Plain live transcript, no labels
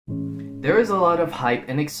There is a lot of hype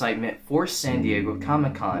and excitement for San Diego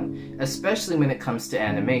Comic-Con, especially when it comes to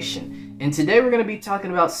animation. And today we're going to be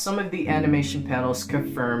talking about some of the animation panels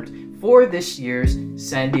confirmed for this year's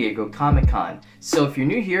San Diego Comic-Con. So if you're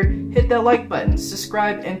new here, hit that like button,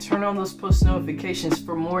 subscribe, and turn on those post notifications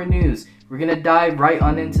for more news. We're going to dive right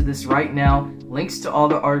on into this right now. Links to all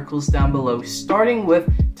the articles down below, starting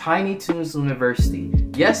with Tiny Toons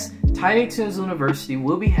Looniversity. Yes, Tiny Toons Looniversity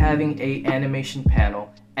will be having an animation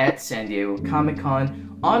panel at San Diego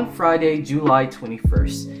Comic-Con on Friday, July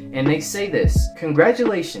 21st. And they say this: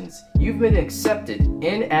 congratulations, you've been accepted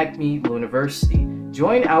in Acme Looniversity.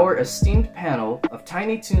 Join our esteemed panel of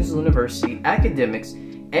Tiny Toons Looniversity academics,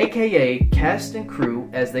 aka cast and crew,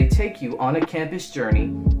 as they take you on a campus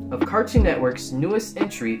journey of Cartoon Network's newest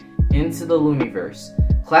entry into the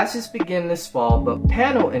Looniverse. Classes begin this fall, but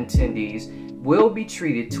panel attendees will be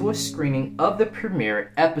treated to a screening of the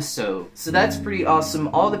premiere episode. So that's pretty awesome.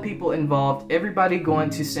 All the people involved, everybody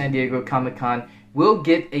going to San Diego Comic-Con, will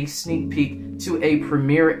get a sneak peek to a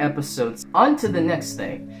premiere episode. On to the next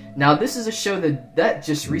thing. Now, this is a show that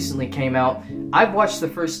just recently came out. I've watched the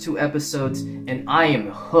first 2 episodes and I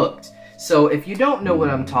am hooked. So if you don't know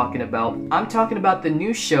what I'm talking about the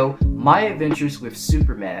new show, My Adventures with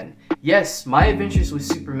Superman. Yes, My Adventures with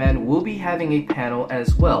Superman will be having a panel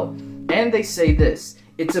as well. And they say this: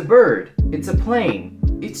 it's a bird, it's a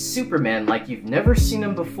plane, it's Superman like you've never seen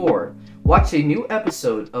him before. Watch a new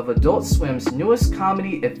episode of Adult Swim's newest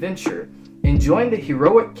comedy adventure and join the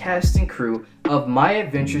heroic cast and crew of My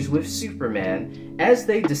Adventures with Superman as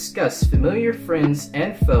they discuss familiar friends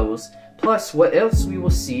and foes, plus what else we will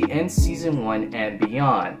see in Season 1 and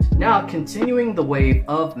beyond. Now, continuing the wave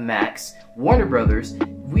of Max, Warner Brothers,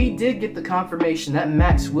 we did get the confirmation that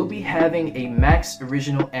Max will be having a Max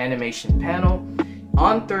Original Animation panel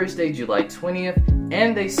on Thursday, July 20th,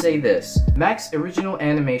 and they say this: Max Original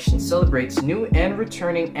Animation celebrates new and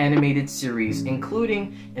returning animated series,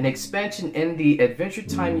 including an expansion in the Adventure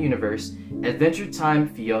Time universe, Adventure Time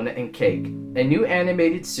Fiona and Cake, a new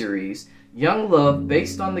animated series, Young Love,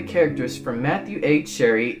 based on the characters from Matthew A.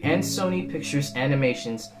 Cherry and Sony Pictures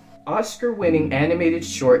Animation's Oscar-winning animated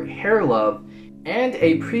short Hair Love, and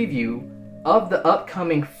a preview of the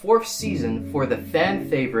upcoming 4th season for the fan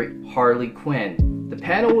favorite Harley Quinn. The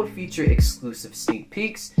panel will feature exclusive sneak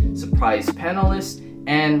peeks, surprise panelists,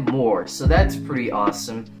 and more. So that's pretty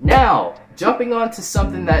awesome. Now, jumping on to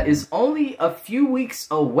something that is only a few weeks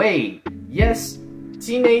away. Yes,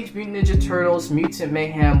 Teenage Mutant Ninja Turtles Mutant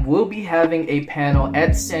Mayhem will be having a panel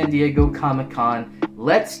at San Diego Comic-Con.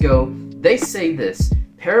 Let's go. They say this: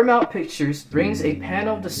 Paramount Pictures brings a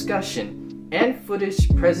panel discussion and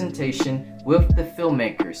footage presentation with the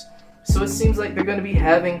filmmakers. So it seems like they're going to be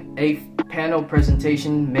having a panel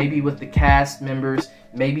presentation, maybe with the cast members,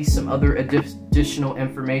 maybe some other additional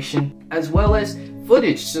information, as well as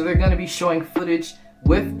footage. So they're going to be showing footage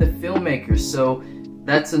with the filmmakers. So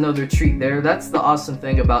that's another treat there. That's the awesome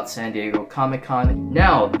thing about San Diego Comic-Con.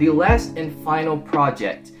 Now, the last and final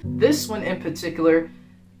project. This one in particular,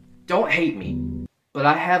 don't hate me, but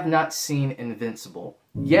I have not seen Invincible.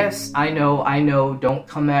 Yes, I know, don't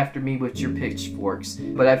come after me with your pitchforks,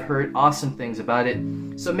 but I've heard awesome things about it,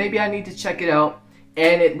 so maybe I need to check it out.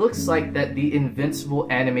 And it looks like that the Invincible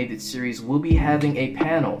animated series will be having a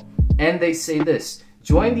panel, and they say this: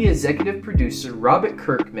 join the executive producer Robert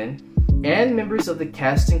Kirkman and members of the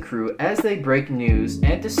cast and crew as they break news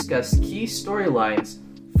and discuss key storylines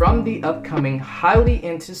from the upcoming highly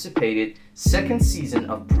anticipated 2nd season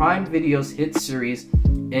of Prime Video's hit series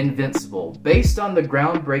Invincible, based on the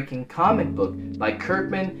groundbreaking comic book by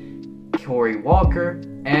Kirkman, Corey Walker,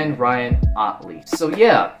 and Ryan Ottley. So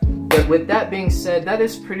yeah, but with that being said, that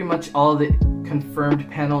is pretty much all the confirmed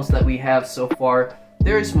panels that we have so far.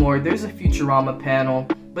 There's more. There's a Futurama panel,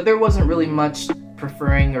 but there wasn't really much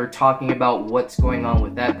preferring or talking about what's going on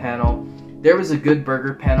with that panel. There was a Good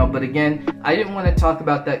Burger panel, but again, I didn't want to talk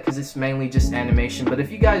about that because it's mainly just animation. But if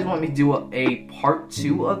you guys want me to do a part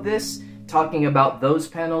 2 of this, talking about those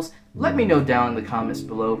panels, let me know down in the comments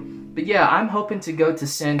below. But yeah, I'm hoping to go to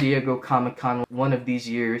San Diego Comic-Con one of these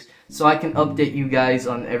years, so I can update you guys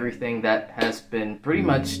on everything that has been pretty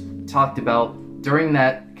much talked about during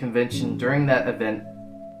that convention, during that event.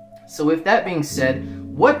 So with that being said,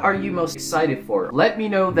 what are you most excited for? Let me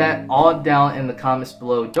know that all down in the comments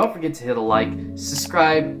below. Don't forget to hit a like,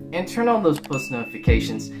 subscribe, and turn on those post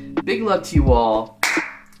notifications. Big love to you all.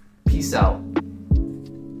 Peace out.